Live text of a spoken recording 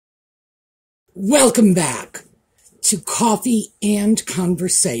Welcome back to Coffee and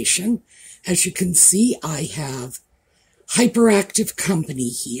Conversation. As you can see, I have hyperactive company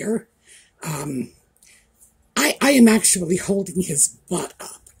here. I am actually holding his butt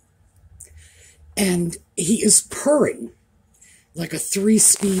up, and he is purring like a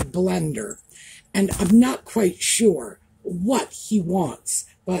 3-speed blender, and I'm not quite sure what he wants,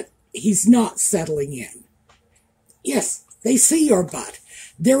 but he's not settling in. Yes, they see your butt.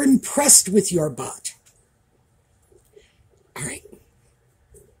 They're impressed with your butt. All right.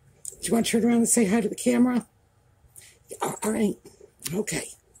 Do you want to turn around and say hi to the camera? All right. Okay.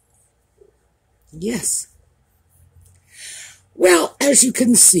 Yes. Well, as you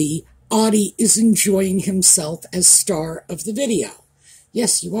can see, Audie is enjoying himself as star of the video.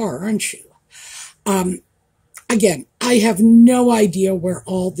 Yes, you are, aren't you? Again, I have no idea where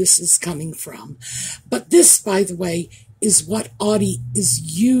all this is coming from. But this, by the way, is what Audie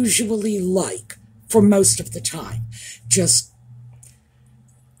is usually like for most of the time. Just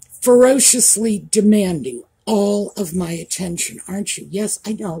ferociously demanding all of my attention, aren't you? Yes,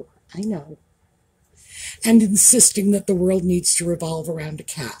 I know. And insisting that the world needs to revolve around a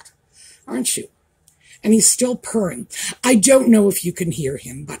cat, aren't you? And he's still purring. I don't know if you can hear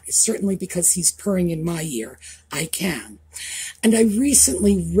him, but certainly because he's purring in my ear, I can. And I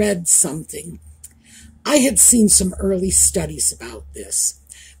recently read something. I had seen some early studies about this,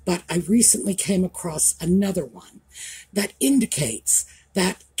 but I recently came across another one that indicates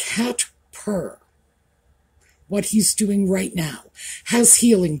that cat purr, what he's doing right now, has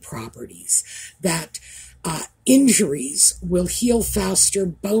healing properties, that injuries will heal faster,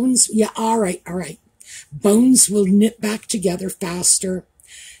 bones, yeah, all right. Bones will knit back together faster.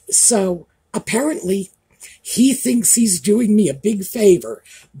 So apparently he thinks he's doing me a big favor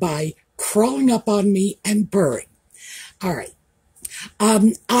by crawling up on me and purring. All right.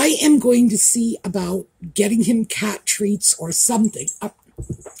 I am going to see about getting him cat treats or something.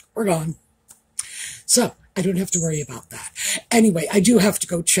 We're gone. So I don't have to worry about that. Anyway, I do have to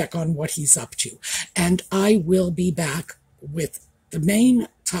go check on what he's up to. And I will be back with the main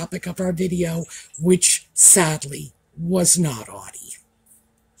topic of our video, which sadly was not Audie.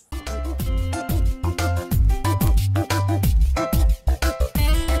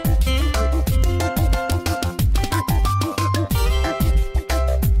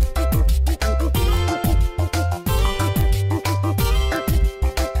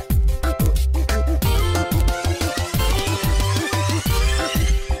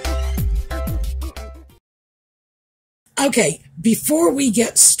 Okay, before we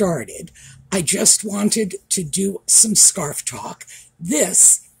get started, I just wanted to do some scarf talk.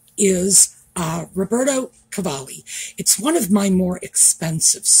 This is Roberto Cavalli. It's one of my more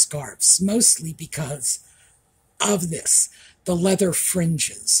expensive scarves, mostly because of this, the leather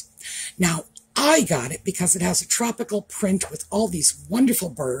fringes. Now, I got it because it has a tropical print with all these wonderful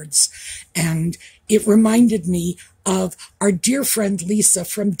birds, and it reminded me of our dear friend Lisa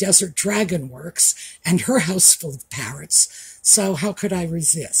from DesertDragonworks and her house full of parrots, so how could I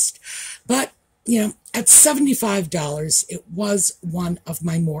resist? But, you know, at $75, it was one of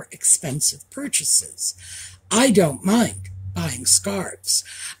my more expensive purchases. I don't mind buying scarves,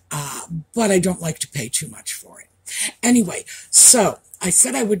 but I don't like to pay too much for it. Anyway, so I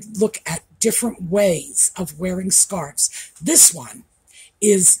said I would look at different ways of wearing scarves. This one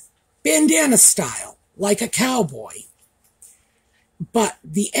is bandana style, like a cowboy, but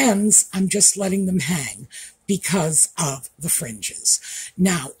the ends, I'm just letting them hang because of the fringes.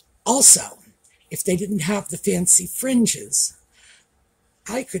 Now, also, if they didn't have the fancy fringes,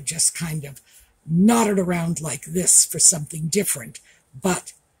 I could just kind of knot it around like this for something different,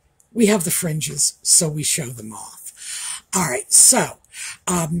 but we have the fringes, so we show them off. All right, so,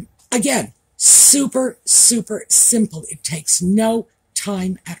 again, super simple. It takes no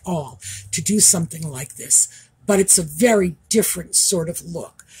time at all to do something like this, but it's a very different sort of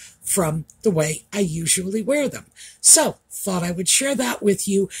look from the way I usually wear them. So, thought I would share that with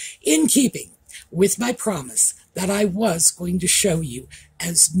you in keeping with my promise that I was going to show you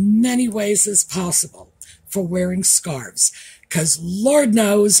as many ways as possible for wearing scarves, because Lord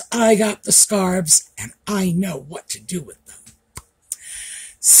knows I got the scarves and I know what to do with them.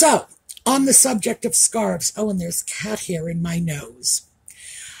 So, on the subject of scarves, oh, and there's cat hair in my nose.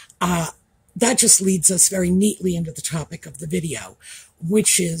 That just leads us very neatly into the topic of the video,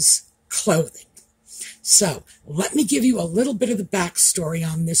 which is clothing. So, let me give you a little bit of the backstory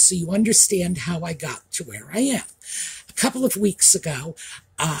on this so you understand how I got to where I am. A couple of weeks ago,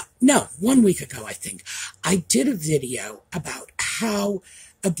 1 week ago, I think, I did a video about how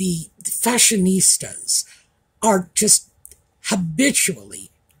the fashionistas are just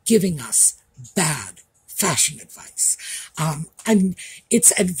habitually giving us bad fashion advice. And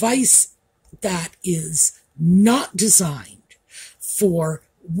it's advice that is not designed for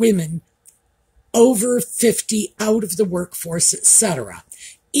women over 50, out of the workforce, etc.,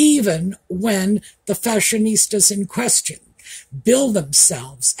 even when the fashionistas in question bill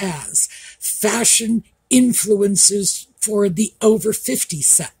themselves as fashion influencers for the over 50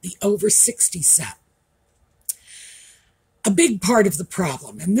 set, the over 60 set. A big part of the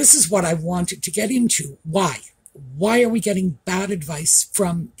problem, and this is what I wanted to get into, why? Why are we getting bad advice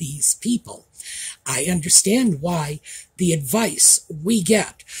from these people? I understand why the advice we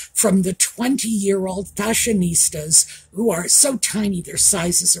get from the 20-year-old fashionistas who are so tiny their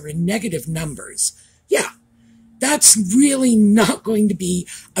sizes are in negative numbers. Yeah, that's really not going to be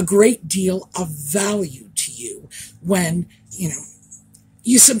a great deal of value to you when,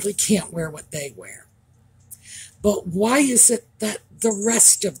 you simply can't wear what they wear. But why is it that the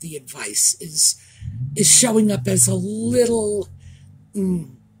rest of the advice is showing up as a little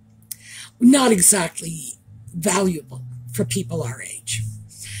not exactly valuable for people our age?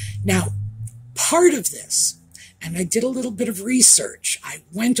 Now, part of this, and I did a little bit of research, I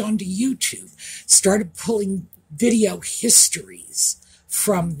went onto YouTube, started pulling video histories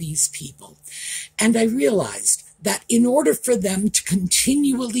from these people, and I realized that in order for them to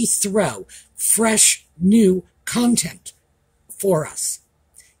continually throw fresh, new content for us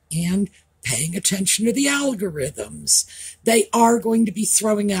and paying attention to the algorithms, they are going to be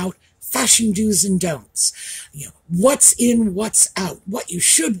throwing out fashion do's and don'ts. What's in, what's out, what you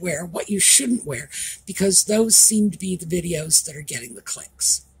should wear, what you shouldn't wear, because those seem to be the videos that are getting the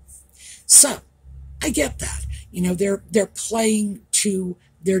clicks. So I get that. They're playing to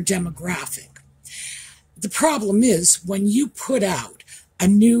their demographic. The problem is when you put out a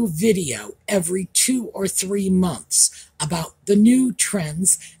new video every 2 or 3 months about the new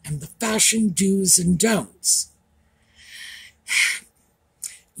trends and the fashion do's and don'ts,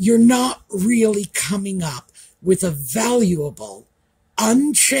 you're not really coming up with a valuable,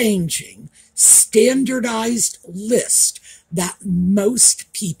 unchanging, standardized list that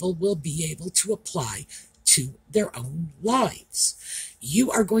most people will be able to apply to their own lives.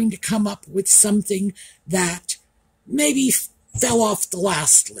 You are going to come up with something that maybe fell off the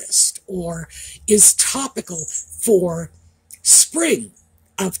last list or is topical for spring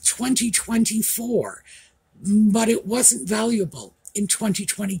of 2024, but it wasn't valuable in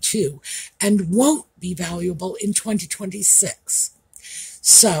 2022 and won't be valuable in 2026.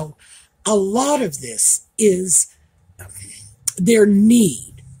 So a lot of this is their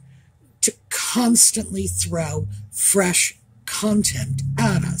need to constantly throw fresh content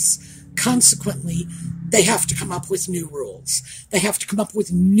at us. Consequently, they have to come up with new rules. They have to come up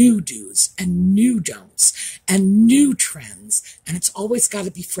with new do's and new don'ts and new trends, and it's always got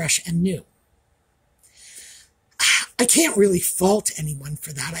to be fresh and new. I can't really fault anyone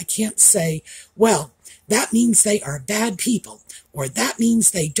for that. I can't say, well, that means they are bad people, or that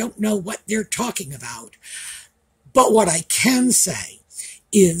means they don't know what they're talking about. But what I can say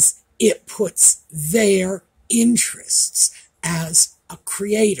is it puts their interests as a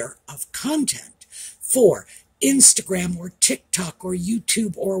creator of content for Instagram or TikTok or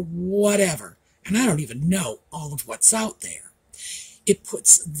YouTube or whatever, and I don't even know all of what's out there. It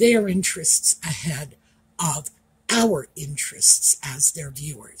puts their interests ahead of our interests as their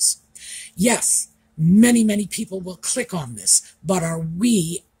viewers. Yes, many, many people will click on this, but are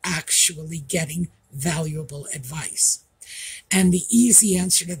we actually getting valuable advice? And the easy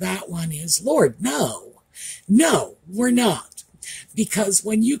answer to that one is, Lord, no. No, we're not. Because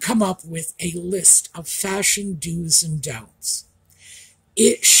when you come up with a list of fashion do's and don'ts,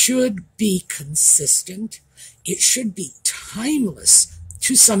 it should be consistent. It should be timeless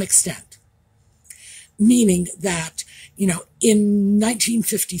to some extent. Meaning that, in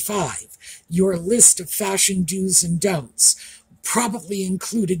 1955, your list of fashion do's and don'ts probably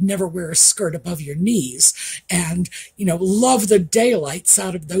included never wear a skirt above your knees and, love the daylights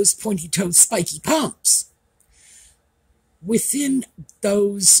out of those pointy-toed spiky pumps. Within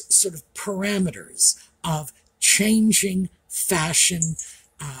those sort of parameters of changing fashion,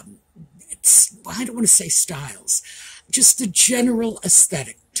 I don't want to say styles, just the general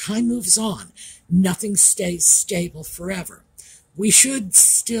aesthetic. Time moves on. Nothing stays stable forever. We should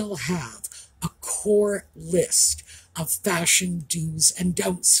still have a core list of fashion do's and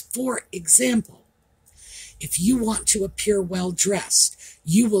don'ts. For example, if you want to appear well-dressed,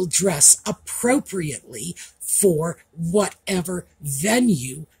 you will dress appropriately for whatever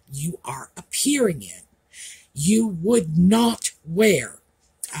venue you are appearing in. You would not wear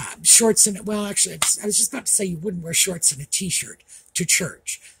shorts and, well, actually, I was just about to say you wouldn't wear shorts and a t-shirt to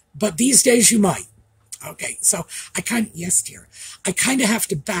church. but these days you might. Okay, so yes, dear, I kind of have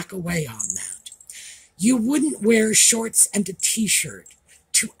to back away on that. You wouldn't wear shorts and a t-shirt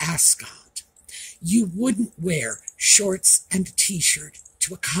to Ascot. You wouldn't wear shorts and a t-shirt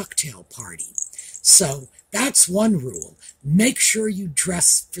to a cocktail party. So that's one rule. Make sure you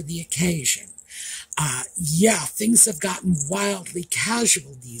dress for the occasion. Yeah, things have gotten wildly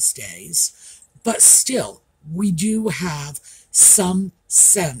casual these days, but still, we do have some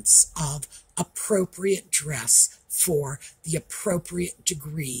sense of appropriate dress for the appropriate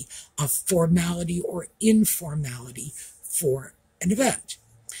degree of formality or informality for an event.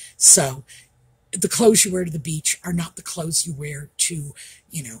 So the clothes you wear to the beach are not the clothes you wear to,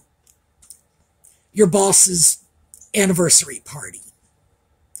 your boss's anniversary party.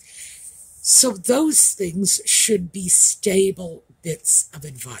 So those things should be stable bits of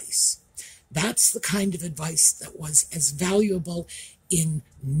advice. That's the kind of advice that was as valuable in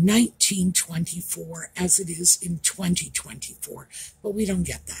 1924 as it is in 2024. But we don't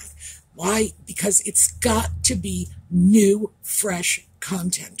get that. Why? Because it's got to be new, fresh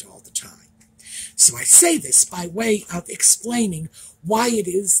content all the time. So I say this by way of explaining why it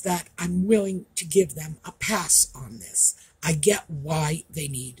is that I'm willing to give them a pass on this. I get why they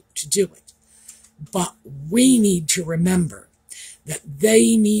need to do it. But we need to remember that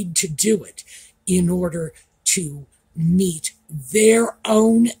they need to do it in order to meet their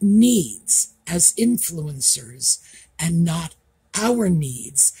own needs as influencers and not our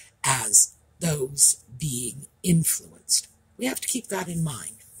needs as those being influenced. We have to keep that in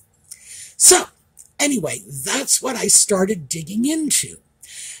mind. So, anyway, that's what I started digging into.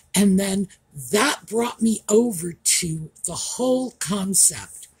 And then that brought me over to the whole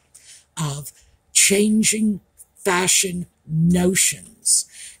concept of changing fashion notions.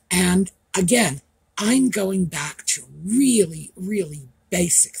 And again, I'm going back to really, really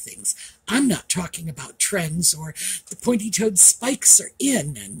basic things. I'm not talking about trends or the pointy-toed spikes are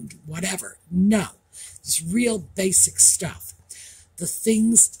in and whatever. No, it's real basic stuff. The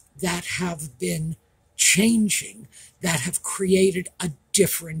things that have been changing, that have created a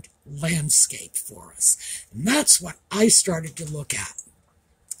different landscape for us. And that's what I started to look at.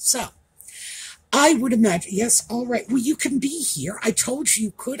 So, I would imagine, yes, all right. Well, you can be here. I told you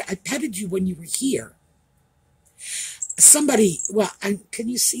you could. I petted you when you were here. Somebody, well, can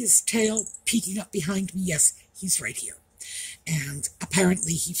you see his tail peeking up behind me? Yes, he's right here. And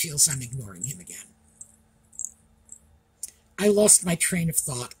apparently he feels I'm ignoring him again. I lost my train of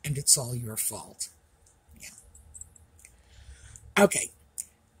thought, and it's all your fault. Yeah. Okay.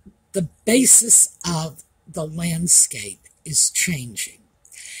 The basis of the landscape is changing.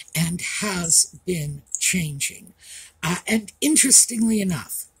 And has been changing. And interestingly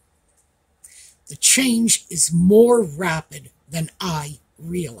enough, the change is more rapid than I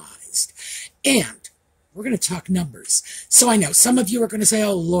realized. And we're going to talk numbers. So I know some of you are going to say,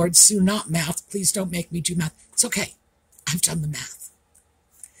 oh, Lord, Sue, not math. Please don't make me do math. It's okay. I've done the math.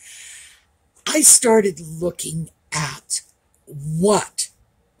 I started looking at what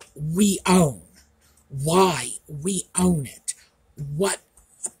we own, why we own it,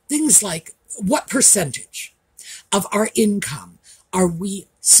 things like what percentage of our income are we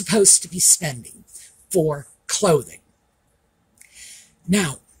supposed to be spending for clothing?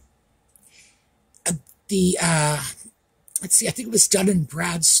 Now, let's see, I think it was Dun &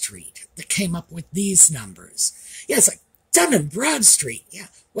 Bradstreet that came up with these numbers. Yeah, it's like Dun & Bradstreet. Yeah,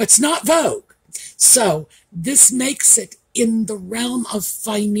 well, it's not Vogue. So this makes it in the realm of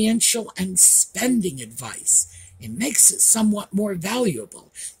financial and spending advice. It makes it somewhat more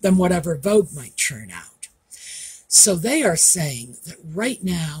valuable than whatever Vogue might churn out. So they are saying that right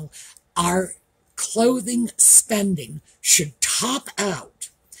now our clothing spending should top out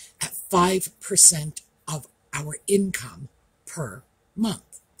at 5% of our income per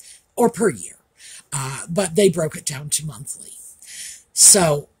month or per year. But they broke it down to monthly.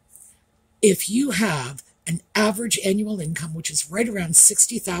 So if you have an average annual income, which is right around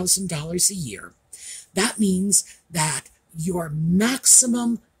 $60,000 a year, that means that your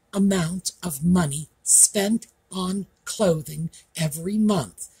maximum amount of money spent on clothing every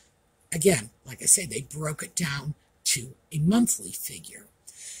month, again, like I say, they broke it down to a monthly figure,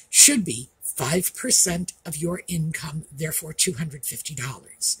 should be 5% of your income, therefore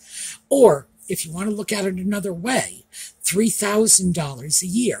 $250. Or, if you want to look at it another way, $3,000 a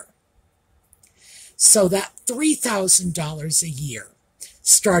year. So that $3,000 a year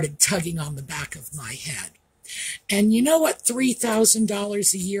started tugging on the back of my head. And you know what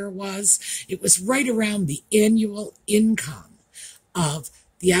 $3,000 a year was? It was right around the annual income of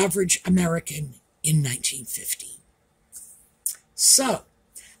the average American in 1950. So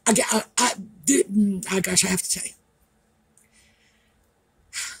Gosh, I have to tell you,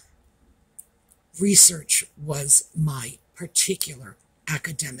 research was my particular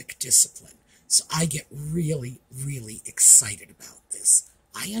academic discipline. So I get really, really excited about this.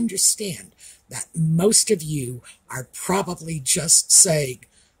 I understand that most of you are probably just saying,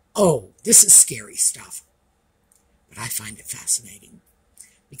 oh, this is scary stuff. But I find it fascinating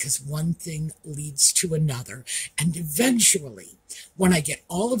because one thing leads to another. And eventually, when I get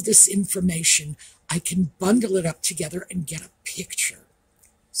all of this information, I can bundle it up together and get a picture.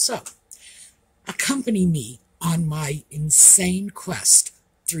 So, accompany me on my insane quest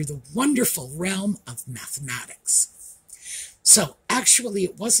through the wonderful realm of mathematics. So actually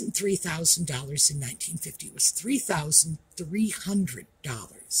it wasn't $3,000 in 1950, it was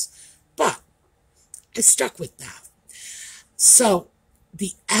 $3,300. But I stuck with that. So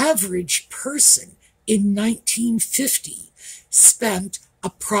the average person in 1950 spent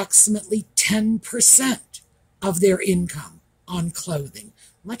approximately 10% of their income on clothing,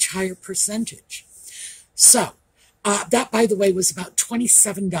 much higher percentage. So that, by the way, was about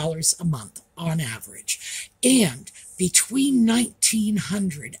 $27 a month on average. And between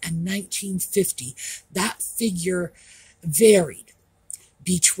 1900 and 1950, that figure varied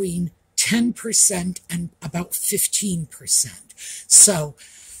between 10% and about 15%. So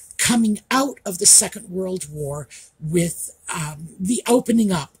coming out of the Second World War with the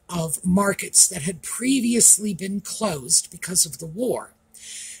opening up of markets that had previously been closed because of the war,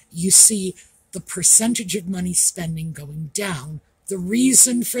 you see the percentage of money spending going down. The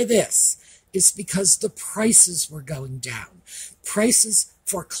reason for this is because the prices were going down. Prices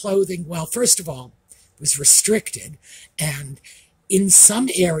for clothing, well, first of all, was restricted. And in some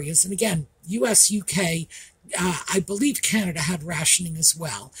areas, and again, US, UK, I believe Canada had rationing as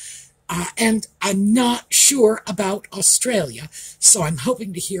well. And I'm not sure about Australia, so I'm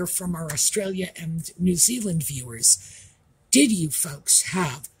hoping to hear from our Australia and New Zealand viewers. Did you folks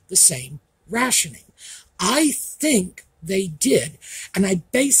have the same rationing? I think they did, and I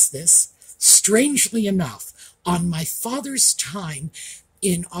base this, strangely enough, on my father's time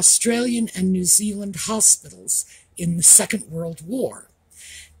in Australian and New Zealand hospitals in the Second World War,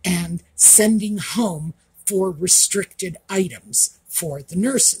 and sending home for restricted items for the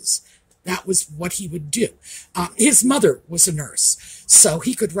nurses. That was what he would do. His mother was a nurse, so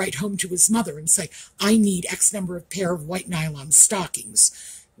he could write home to his mother and say, I need X number of pair of white nylon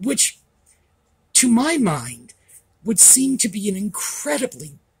stockings, which to my mind, would seem to be an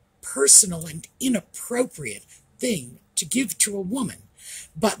incredibly personal and inappropriate thing to give to a woman.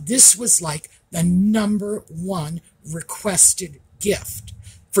 But this was like the #1 requested gift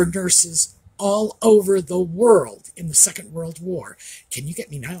for nurses all over the world in the Second World War. Can you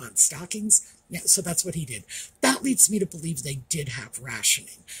get me nylon stockings? Yeah, so that's what he did. That leads me to believe they did have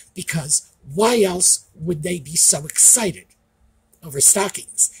rationing, because why else would they be so excited over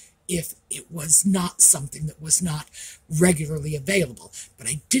stockings if it was not something that was not regularly available? But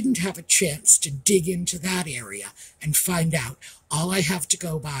I didn't have a chance to dig into that area and find out. All I have to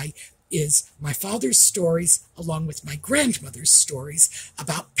go by is my father's stories along with my grandmother's stories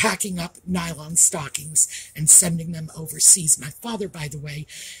about packing up nylon stockings and sending them overseas. My father, by the way,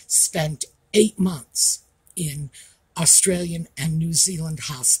 spent 8 months in Australian and New Zealand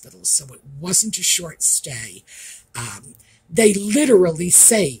hospitals, so it wasn't a short stay. They literally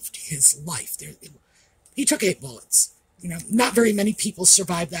saved his life. He took 8 bullets. You know, not very many people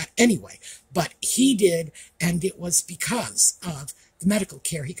survived that anyway, but he did, and it was because of the medical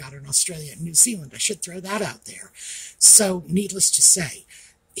care he got in Australia and New Zealand. I should throw that out there. So, needless to say,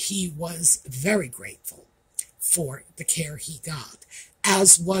 he was very grateful for the care he got,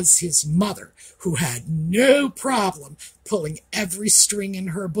 as was his mother, who had no problem pulling every string in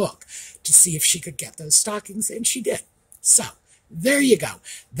her book to see if she could get those stockings, and she did. So, there you go.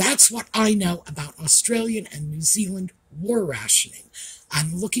 That's what I know about Australian and New Zealand war rationing.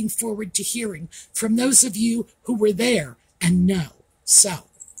 I'm looking forward to hearing from those of you who were there and know. So,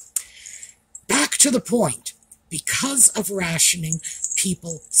 back to the point. Because of rationing,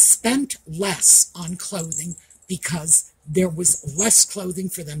 people spent less on clothing because there was less clothing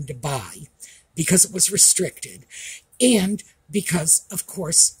for them to buy, because it was restricted, and because, of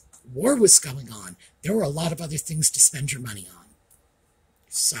course, war was going on. There were a lot of other things to spend your money on.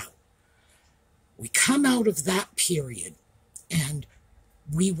 So, we come out of that period, and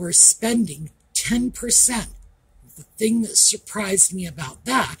we were spending 10%. The thing that surprised me about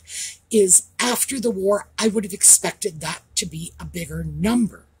that is after the war, I would have expected that to be a bigger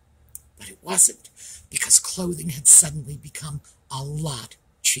number. But it wasn't, because clothing had suddenly become a lot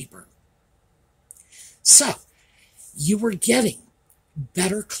cheaper. So, you were getting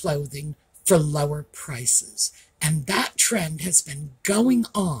better clothing for lower prices. And that trend has been going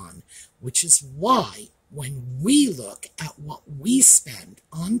on, which is why when we look at what we spend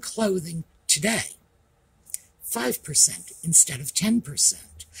on clothing today, 5% instead of 10%.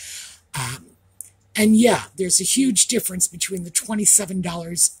 And yeah, there's a huge difference between the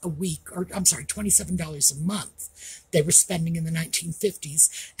 $27 a week, or I'm sorry, $27 a month they were spending in the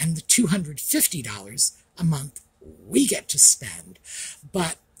 1950s and the $250 a month we get to spend.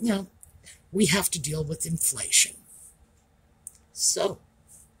 But, you know, we have to deal with inflation. So,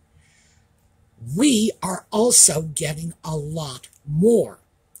 we are also getting a lot more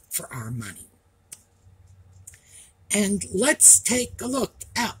for our money. And let's take a look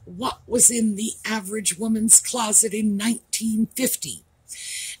at what was in the average woman's closet in 1950.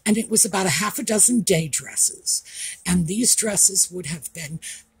 And it was about a half a dozen day dresses. And these dresses would have been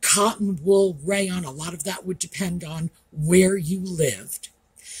cotton, wool, rayon. A lot of that would depend on where you lived.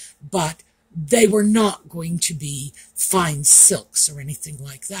 But they were not going to be fine silks or anything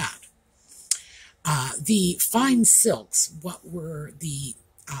like that. The fine silks, what were the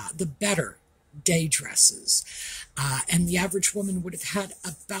better day dresses, and the average woman would have had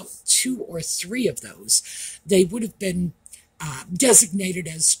about 2 or 3 of those. They would have been designated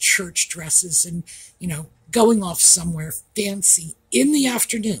as church dresses and, you know, going off somewhere fancy in the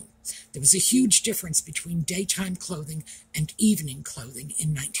afternoon. There was a huge difference between daytime clothing and evening clothing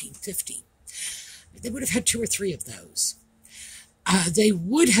in 1950. They would have had 2 or 3 of those. They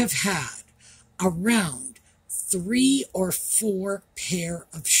would have had around 3 or 4 pair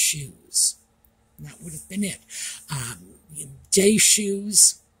of shoes. And that would have been it. Day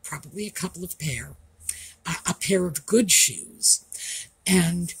shoes, probably a couple of pair. A pair of good shoes.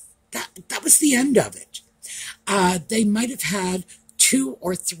 And that was the end of it. They might have had 2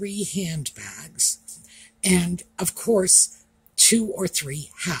 or 3 handbags. And, of course, 2 or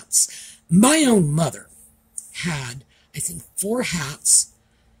 3 hats. My own mother had, I think, 4 hats.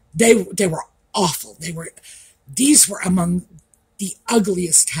 They were awful. These were among the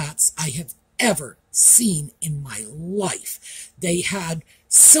ugliest hats I have ever seen in my life. They had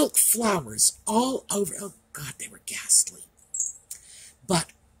silk flowers all over. Oh, God, they were ghastly.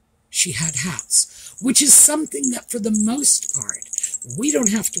 But she had hats, which is something that for the most part we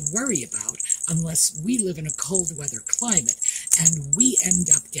don't have to worry about unless we live in a cold weather climate and we end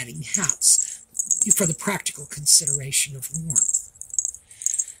up getting hats for the practical consideration of warmth.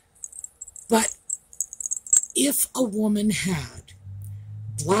 But if a woman had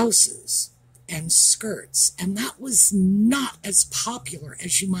blouses and skirts, and that was not as popular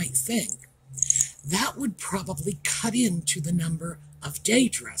as you might think, that would probably cut into the number of day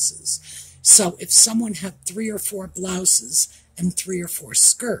dresses. So if someone had 3 or 4 blouses and 3 or 4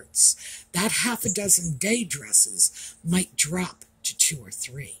 skirts, that half a dozen day dresses might drop to 2 or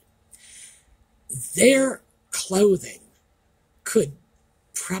 3. Their clothing could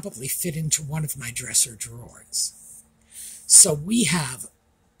probably fit into one of my dresser drawers. So we have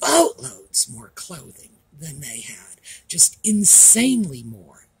boatloads more clothing than they had, just insanely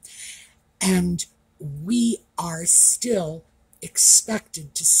more. And we are still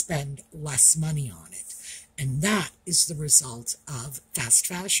expected to spend less money on it. And that is the result of fast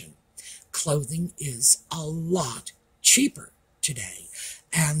fashion. Clothing is a lot cheaper today.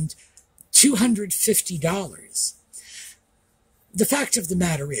 And $250. The fact of the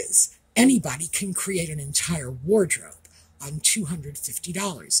matter is, anybody can create an entire wardrobe on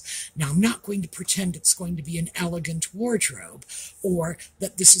 $250. Now, I'm not going to pretend it's going to be an elegant wardrobe or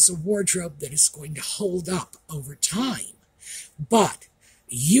that this is a wardrobe that is going to hold up over time. But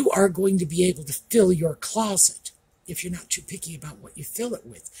you are going to be able to fill your closet, if you're not too picky about what you fill it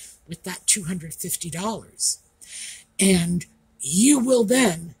with that $250. And you will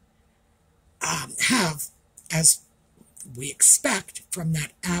then have, as we expect from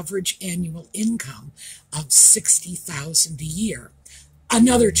that average annual income of $60,000 a year,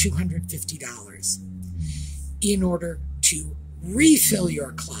 another $250 in order to refill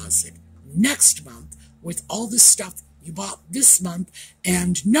your closet next month with all the stuff you bought this month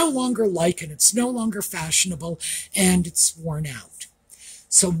and no longer like, and it's no longer fashionable, and it's worn out.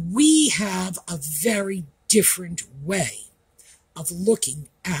 So we have a very different way of looking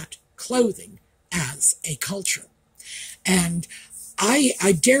at clothing as a culture. And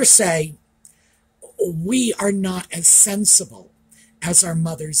I dare say we are not as sensible as our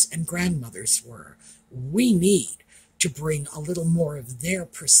mothers and grandmothers were. We need to bring a little more of their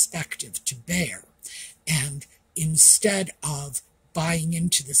perspective to bear. And instead of buying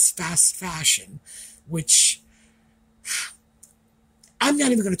into this fast fashion, which I'm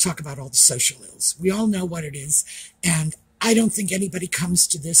not even going to talk about all the social ills. We all know what it is. And I don't think anybody comes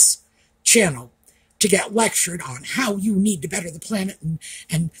to this channel to get lectured on how you need to better the planet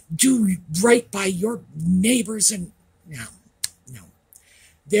and do right by your neighbors. And no.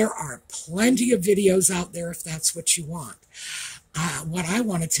 There are plenty of videos out there if that's what you want. What I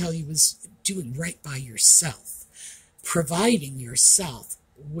want to tell you is doing right by yourself, providing yourself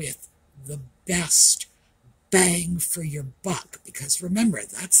with the best bang for your buck, because remember,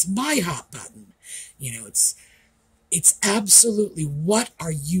 that's my hot button. You know, it's absolutely what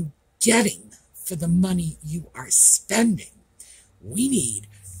are you getting for the money you are spending. We need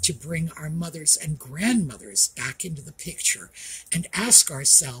to bring our mothers and grandmothers back into the picture and ask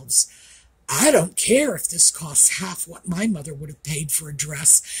ourselves, I don't care if this costs half what my mother would have paid for a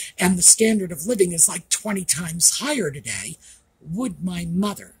dress and the standard of living is like 20 times higher today. Would my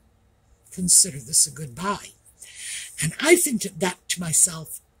mother consider this a good buy? And I think that to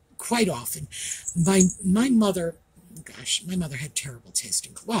myself quite often. My mother, gosh, my mother had terrible taste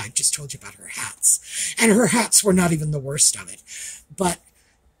in clothes. Well, I just told you about her hats. And her hats were not even the worst of it. But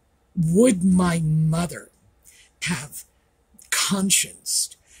would my mother have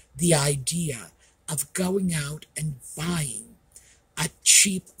conscienced the idea of going out and buying a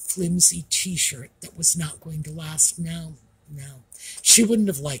cheap, flimsy t-shirt that was not going to last? No. She wouldn't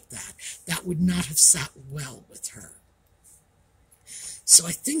have liked that. That would not have sat well with her. So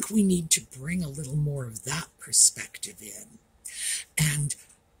I think we need to bring a little more of that perspective in. And,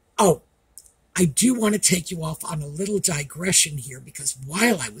 I do want to take you off on a little digression here, because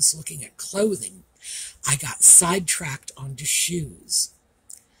while I was looking at clothing, I got sidetracked onto shoes.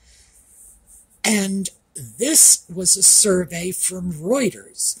 And this was a survey from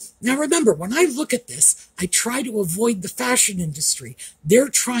Reuters. Now remember, when I look at this, I try to avoid the fashion industry. They're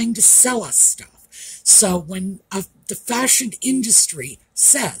trying to sell us stuff. So when the fashion industry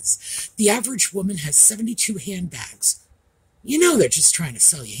says the average woman has 72 handbags, you know they're just trying to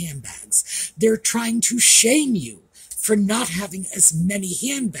sell you handbags. They're trying to shame you for not having as many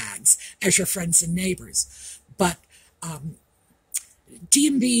handbags as your friends and neighbors. But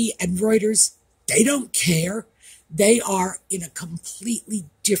D&B and Reuters, they don't care. They are in a completely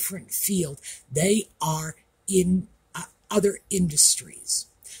different field. They are in other industries.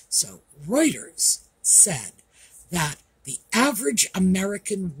 So Reuters said that the average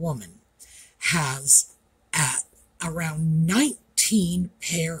American woman has around 19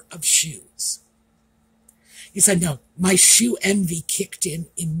 pair of shoes. He said, no, my shoe envy kicked in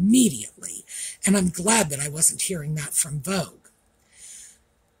immediately, and I'm glad that I wasn't hearing that from Vogue.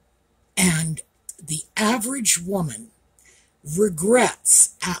 And the average woman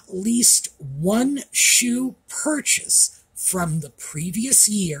regrets at least one shoe purchase from the previous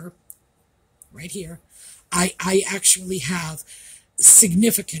year. Right here, I actually have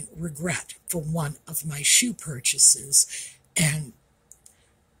significant regret for one of my shoe purchases, and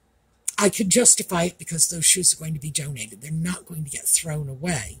I could justify it because those shoes are going to be donated. They're not going to get thrown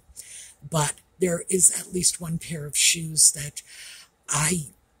away. But there is at least one pair of shoes that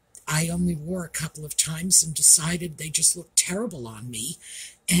I only wore a couple of times and decided they just looked terrible on me,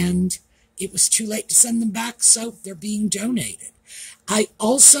 and it was too late to send them back, so they're being donated. I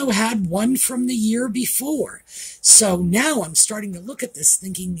also had one from the year before. So now I'm starting to look at this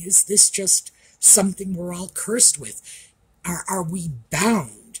thinking, is this just something we're all cursed with? Are we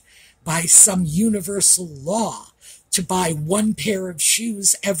bound by some universal law to buy one pair of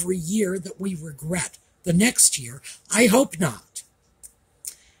shoes every year that we regret the next year? I hope not.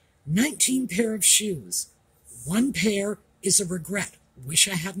 19 pair of shoes. One pair is a regret. Wish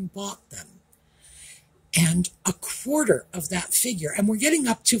I hadn't bought them. And a quarter of that figure, and we're getting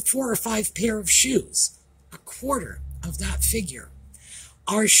up to 4 or 5 pair of shoes, a quarter of that figure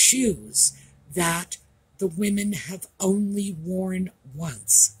are shoes that the women have only worn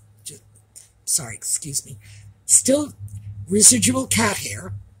once. Sorry, excuse me. Still residual cat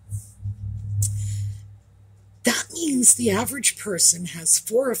hair. That means the average person has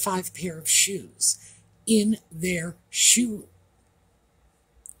 4 or 5 pair of shoes in their shoe.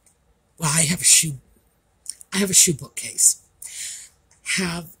 Well, I have a shoe bookcase.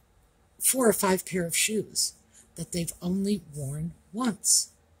 Have 4 or 5 pair of shoes that they've only worn once.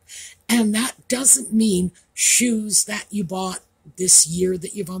 And that doesn't mean shoes that you bought this year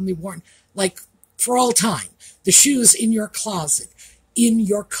that you've only worn, like for all time. The shoes in your closet, in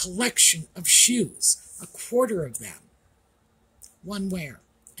your collection of shoes, a quarter of them, one wear,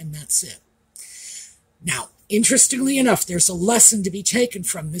 and that's it. Now, interestingly enough, there's a lesson to be taken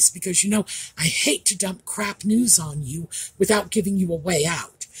from this because, you know, I hate to dump crap news on you without giving you a way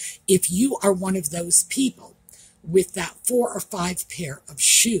out. If you are one of those people with that 4 or 5 pair of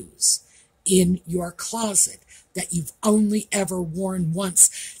shoes in your closet that you've only ever worn once.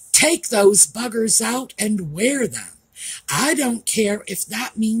 Take those buggers out and wear them. I don't care if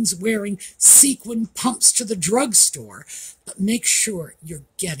that means wearing sequin pumps to the drugstore, but make sure you're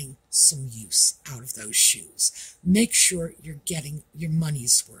getting some use out of those shoes. Make sure you're getting your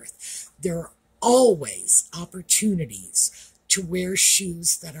money's worth. There are always opportunities to wear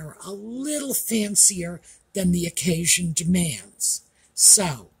shoes that are a little fancier than the occasion demands.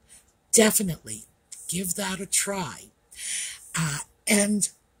 So, definitely give that a try. And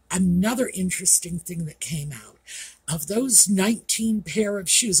another interesting thing that came out, of those 19 pair of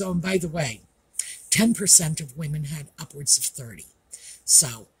shoes, oh, and by the way, 10% of women had upwards of 30.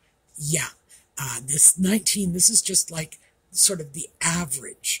 So, yeah, this 19, this is just like sort of the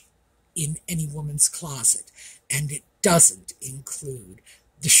average in any woman's closet. And it doesn't include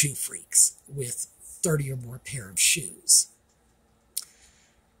the shoe freaks with 30 or more pair of shoes.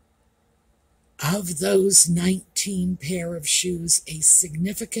 Of those 19 pair of shoes, a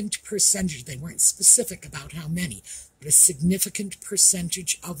significant percentage, they weren't specific about how many, but a significant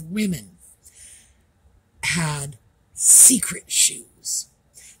percentage of women had secret shoes.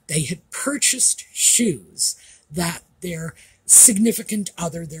 They had purchased shoes that their significant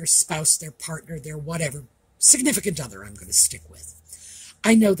other, their spouse, their partner, their whatever, significant other I'm going to stick with.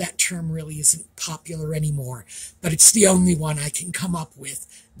 I know that term really isn't popular anymore, but it's the only one I can come up with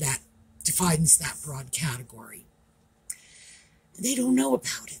that defines that broad category. They don't know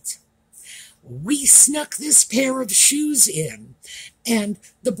about it. We snuck this pair of shoes in, and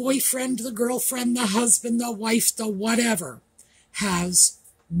the boyfriend, the girlfriend, the husband, the wife, the whatever, has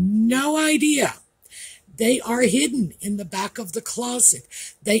no idea. They are hidden in the back of the closet.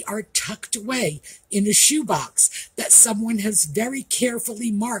 They are tucked away in a shoebox that someone has very carefully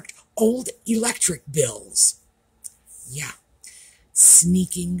marked old electric bills. Yeah.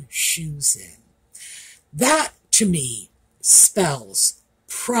 Sneaking shoes in. That, to me, spells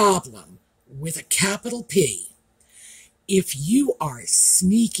problem with a capital P. If you are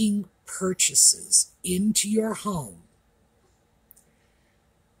sneaking purchases into your home,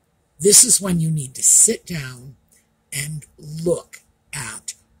 this is when you need to sit down and look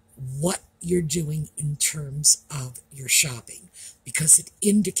at what you're doing in terms of your shopping, because it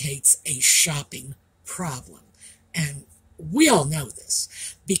indicates a shopping problem. And we all know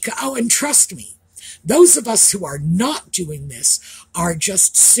this. Oh, and trust me, those of us who are not doing this are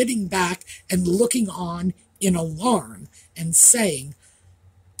just sitting back and looking on in alarm and saying,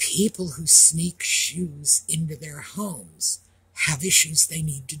 people who sneak shoes into their homes have issues they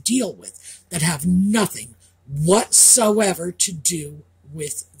need to deal with that have nothing whatsoever to do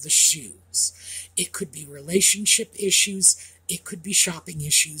with the shoes. It could be relationship issues, it could be shopping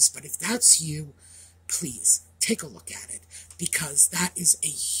issues, but if that's you, please take a look at it, because that is a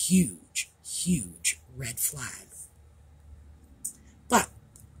huge, huge red flag. But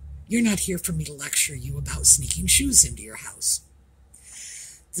you're not here for me to lecture you about sneaking shoes into your house.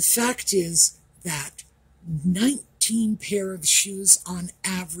 The fact is that 19 pair of shoes on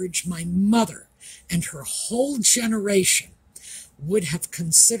average, my mother and her whole generation would have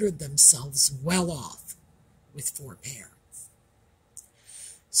considered themselves well off with 4 pair.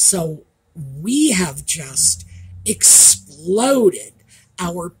 So we have just exploded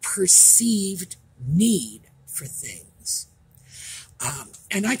our perceived need for things.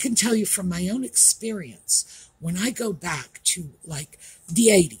 And I can tell you from my own experience, when I go back to like the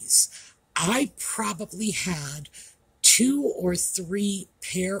 80s, I probably had 2 or 3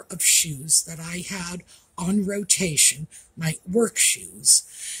 pair of shoes that I had on rotation, my work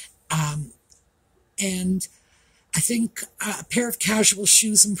shoes, and I think a pair of casual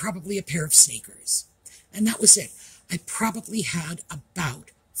shoes and probably a pair of sneakers. And that was it. I probably had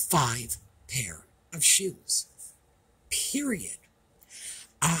about 5 pair of shoes, period.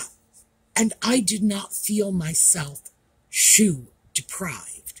 And I did not feel myself shoe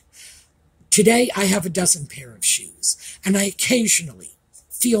deprived. Today I have a dozen pair of shoes, and I occasionally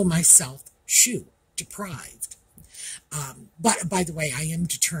feel myself shoe deprived. But by the way, I am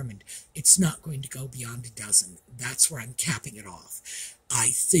determined it's not going to go beyond a dozen. That's where I'm capping it off. I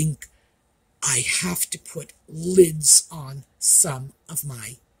think I have to put lids on some of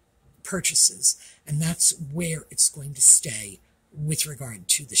my purchases, and that's where it's going to stay with regard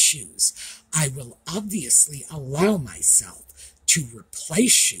to the shoes. I will obviously allow myself to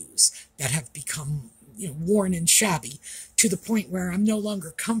replace shoes that have become, worn and shabby to the point where I'm no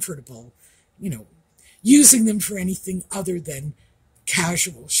longer comfortable, using them for anything other than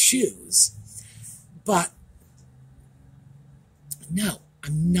casual shoes. But no, I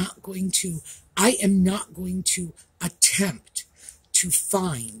am not going to attempt to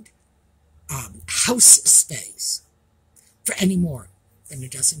find house space for any more than a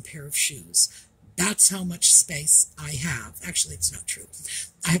dozen pair of shoes. That's how much space I have. Actually, it's not true.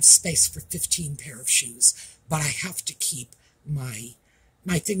 I have space for 15 pair of shoes, but I have to keep my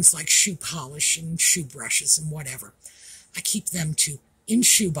things like shoe polish and shoe brushes and whatever. I keep them in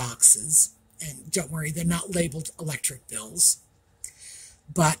shoe boxes, and don't worry, they're not labeled electric bills.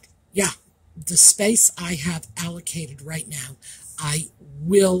 But yeah, the space I have allocated right now, I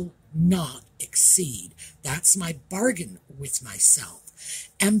will not exceed. That's my bargain with myself.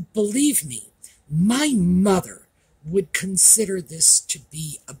 And believe me, my mother would consider this to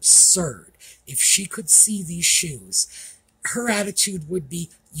be absurd if she could see these shoes. Her attitude would be,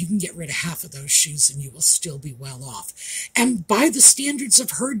 you can get rid of half of those shoes and you will still be well off. And by the standards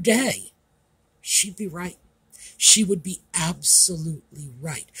of her day, she'd be right. She would be absolutely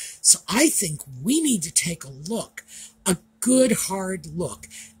right. So I think we need to take a good hard look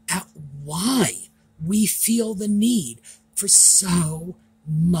at why we feel the need for so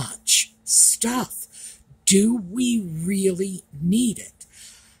much stuff. Do we really need it?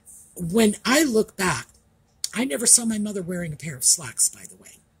 When I look back, I never saw my mother wearing a pair of slacks, by the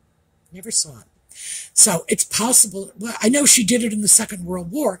way. Never saw it. So it's possible. Well, I know she did it in the Second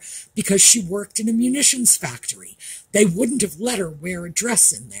World War because she worked in a munitions factory. They wouldn't have let her wear a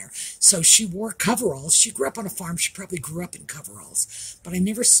dress in there. So she wore coveralls. She grew up on a farm. She probably grew up in coveralls. But I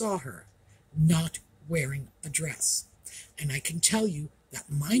never saw her not wearing a dress. And I can tell you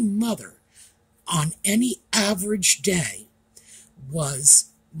that my mother, on any average day,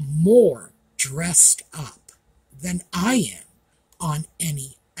 was more dressed up than I am on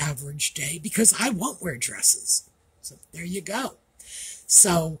any average day, because I won't wear dresses. So there you go.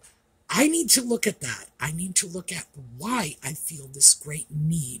 So I need to look at that. I need to look at why I feel this great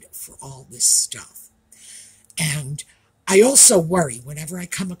need for all this stuff. And I also worry whenever I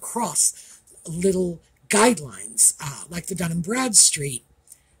come across little guidelines, like the Dun & Bradstreet,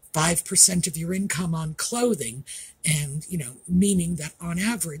 5% of your income on clothing, and, meaning that on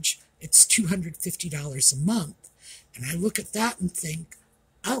average, it's $250 a month. And I look at that and think,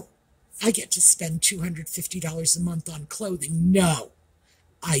 oh, I get to spend $250 a month on clothing. No,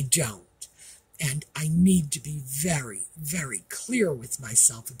 I don't. And I need to be very, very clear with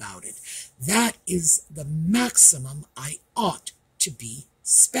myself about it. That is the maximum I ought to be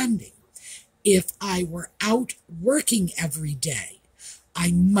spending. If I were out working every day,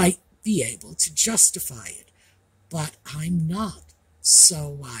 I might be able to justify it. But I'm not,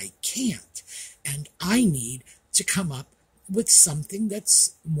 so I can't. And I need to come up with something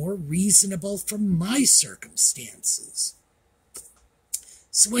that's more reasonable for my circumstances.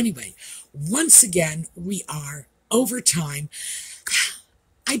 So anyway, once again, we are over time.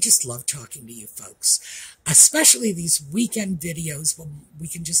 I just love talking to you folks, especially these weekend videos when we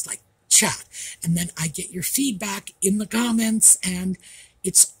can just chat, and then I get your feedback in the comments, and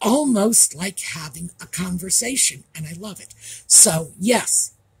it's almost like having a conversation, and I love it. So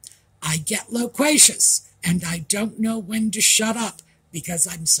yes, I get loquacious, and I don't know when to shut up because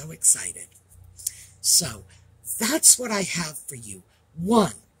I'm so excited. So that's what I have for you.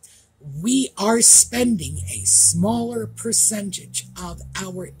 1, we are spending a smaller percentage of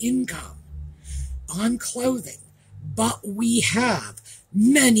our income on clothing, but we have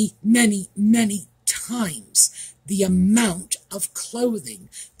many, many, many times the amount of clothing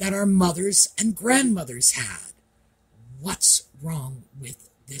that our mothers and grandmothers had. What's wrong with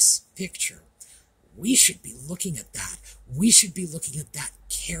this picture? We should be looking at that. We should be looking at that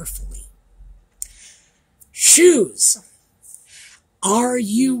carefully. Shoes. Are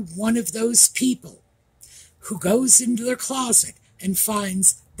you one of those people who goes into their closet and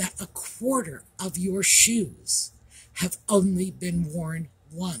finds that a quarter of your shoes have only been worn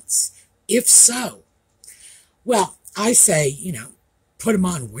once? If so, well, I say, put them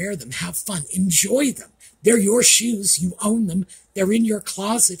on, wear them, have fun, enjoy them. They're your shoes. You own them. They're in your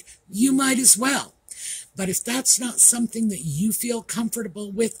closet. You might as well. But if that's not something that you feel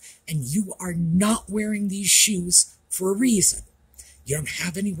comfortable with, and you are not wearing these shoes for a reason, you don't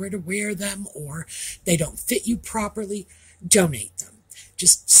have anywhere to wear them, or they don't fit you properly, donate them.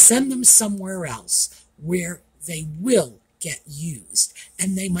 Just send them somewhere else where they will get used,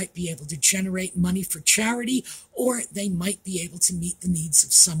 and they might be able to generate money for charity, or they might be able to meet the needs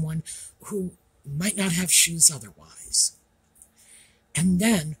of someone who might not have shoes otherwise. And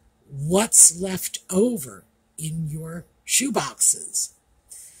then what's left over in your shoe boxes?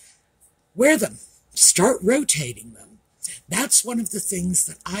 Wear them. Start rotating them. That's one of the things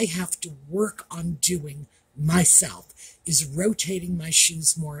that I have to work on doing myself, is rotating my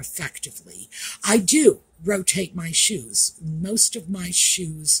shoes more effectively. I do rotate my shoes. Most of my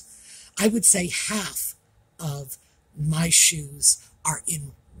shoes, I would say half of my shoes are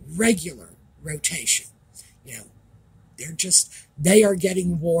in regular rotation. You know, they are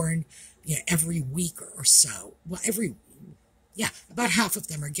getting worn, every week or so. Well, about half of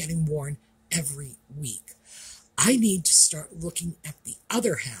them are getting worn every week. I need to start looking at the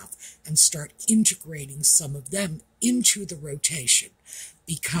other half and start integrating some of them into the rotation,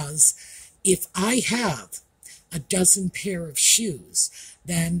 because if I have a dozen pair of shoes,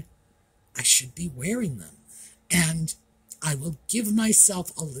 then I should be wearing them. And I will give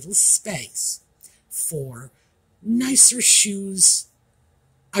myself a little space for nicer shoes.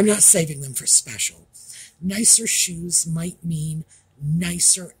 I'm not saving them for special. Nicer shoes might mean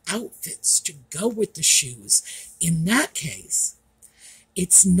nicer outfits to go with the shoes. In that case,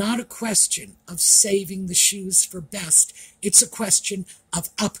 it's not a question of saving the shoes for best. It's a question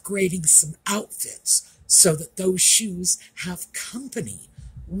of upgrading some outfits so that those shoes have company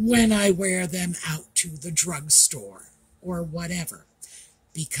when I wear them out to the drugstore or whatever.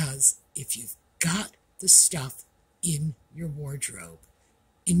 Because if you've got the stuff in your wardrobe,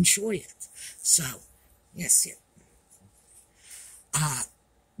 enjoy it. So, yes, here.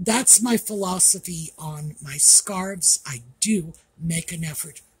 That's my philosophy on my scarves. I do make an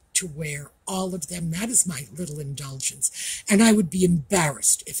effort to wear all of them. That is my little indulgence. And I would be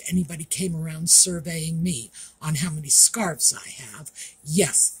embarrassed if anybody came around surveying me on how many scarves I have.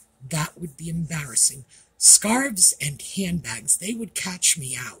 Yes, that would be embarrassing. Scarves and handbags, they would catch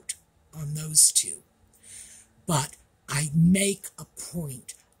me out on those two. But I make a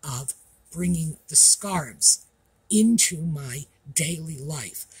point of bringing the scarves into my daily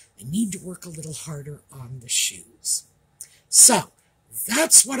life. I need to work a little harder on the shoes. So,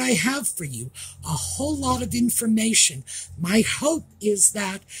 that's what I have for you. A whole lot of information. My hope is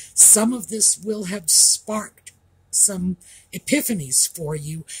that some of this will have sparked some epiphanies for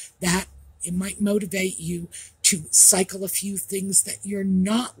you, that it might motivate you to cycle a few things that you're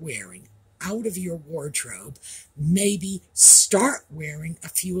not wearing out of your wardrobe. Maybe start wearing a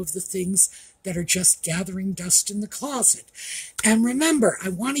few of the things that are just gathering dust in the closet. And remember, I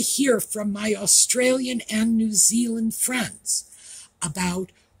want to hear from my Australian and New Zealand friends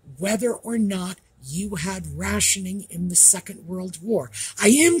about whether or not you had rationing in the Second World War. I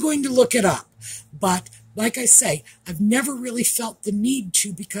am going to look it up, but like I say, I've never really felt the need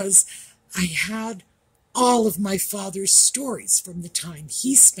to, because I had all of my father's stories from the time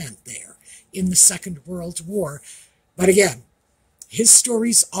he spent there in the Second World War. But again, his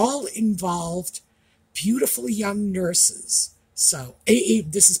stories all involved beautiful young nurses. So,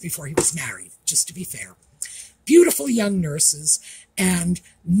 this is before he was married, just to be fair. Beautiful young nurses, and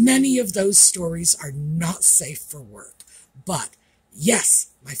many of those stories are not safe for work. But, yes,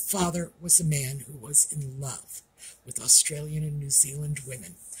 my father was a man who was in love with Australian and New Zealand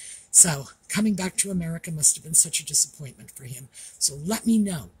women. So, coming back to America must have been such a disappointment for him. So let me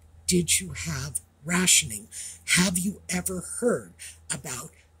know, did you have rationing? Have you ever heard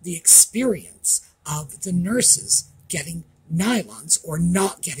about the experience of the nurses getting nylons or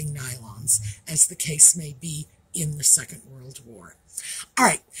not getting nylons, as the case may be, in the Second World War? All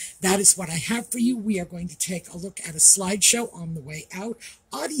right, that is what I have for you. We are going to take a look at a slideshow on the way out.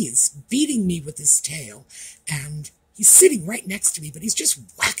 Audie is beating me with his tail, and he's sitting right next to me, but he's just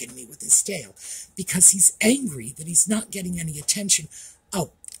whacking me with his tail because he's angry that he's not getting any attention.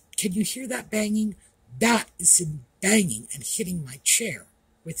 Oh, can you hear that banging? That is him banging and hitting my chair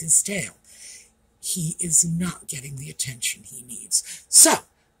with his tail. He is not getting the attention he needs. So,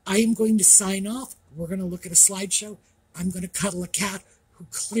 I am going to sign off. We're going to look at a slideshow. I'm going to cuddle a cat who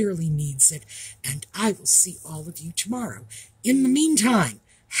clearly needs it, and I will see all of you tomorrow. In the meantime,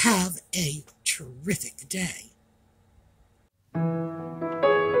 have a terrific day.